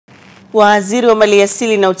Waziri wa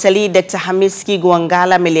Maliasili na Utalii Dr.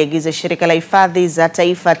 Kigwangalla ameliagiza shirika la hifadhi za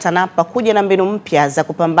taifa TANAPA kuja na mbinu mpya za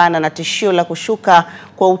kupambana na tishio la kushuka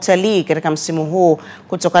kwa utalii katika msimu huu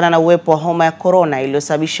kutokana na uwepo wa homa ya corona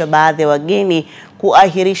iliyosababisha baadhi ya wageni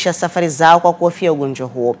kuahirisha safari zao kwa kuhofia ugonjwa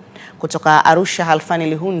huo. Kutoka Arusha, Halfani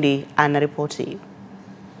Lihundi anaripoti.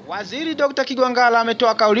 Waziri Dr. Kigwangalla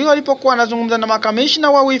ametoa kauli alipokuwa anazungumza na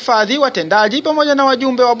makamishna wa uhifadhi, watendaji pamoja na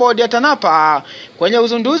wajumbe wa bodi ya TANAPA kwenye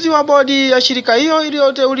uzinduzi wa bodi ya shirika hiyo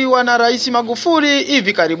iliyoteuliwa na Rais Magufuli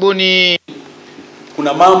hivi karibuni.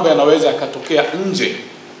 Kuna mambo yanaweza yakatokea nje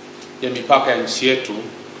ya mipaka ya nchi yetu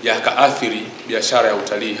yakaathiri biashara ya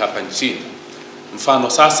utalii hapa nchini. Mfano,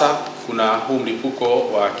 sasa kuna huu mlipuko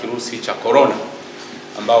wa kirusi cha corona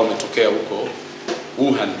ambao umetokea huko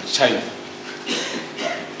Wuhan, China.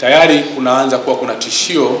 Tayari kunaanza kuwa kuna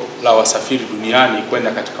tishio la wasafiri duniani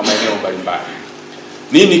kwenda katika maeneo mbalimbali.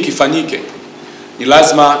 Nini kifanyike? Ni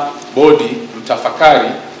lazima bodi mtafakari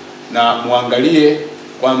na muangalie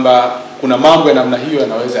kwamba kuna mambo ya namna hiyo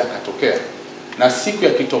yanaweza yakatokea, na siku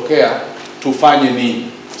yakitokea tufanye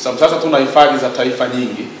nini? Kwa sababu sasa tuna hifadhi za taifa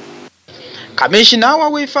nyingi. Kamishna wa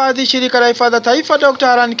uhifadhi shirika la hifadhi za taifa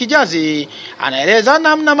Dr. Kijazi anaeleza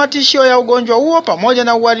namna matishio ya ugonjwa huo pamoja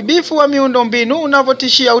na uharibifu wa miundombinu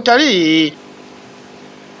unavyotishia utalii.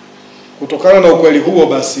 Kutokana na ukweli huo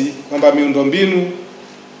basi kwamba miundombinu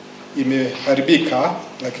imeharibika,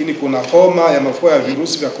 lakini kuna homa ya mafua ya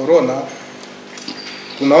virusi vya corona,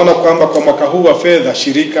 tunaona kwamba kwa mwaka huu wa fedha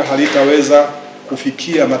shirika halitaweza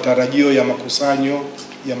kufikia matarajio ya makusanyo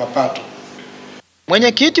ya mapato.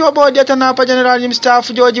 Mwenyekiti wa bodi ya TANAPA Jenerali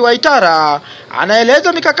mstaafu George Waitara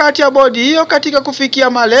anaeleza mikakati ya bodi hiyo katika kufikia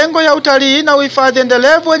malengo ya utalii na uhifadhi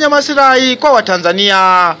endelevu wenye maslahi kwa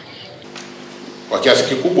Watanzania. Kwa kiasi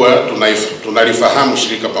kikubwa tunalifahamu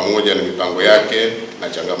shirika pamoja na mipango yake na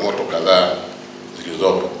changamoto kadhaa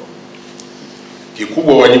zilizopo.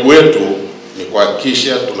 Kikubwa wajibu wetu ni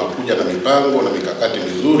kuhakikisha tunakuja na mipango na mikakati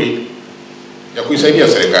mizuri ya kuisaidia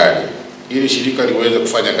serikali ili shirika liweze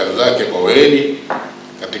kufanya kazi zake kwa weledi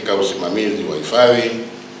katika usimamizi wa hifadhi,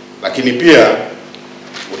 lakini pia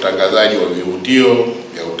utangazaji wa vivutio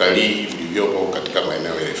vya utalii vilivyopo katika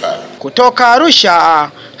maeneo ya hifadhi. Kutoka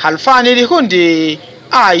Arusha, Halfani Lihundi,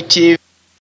 ITV.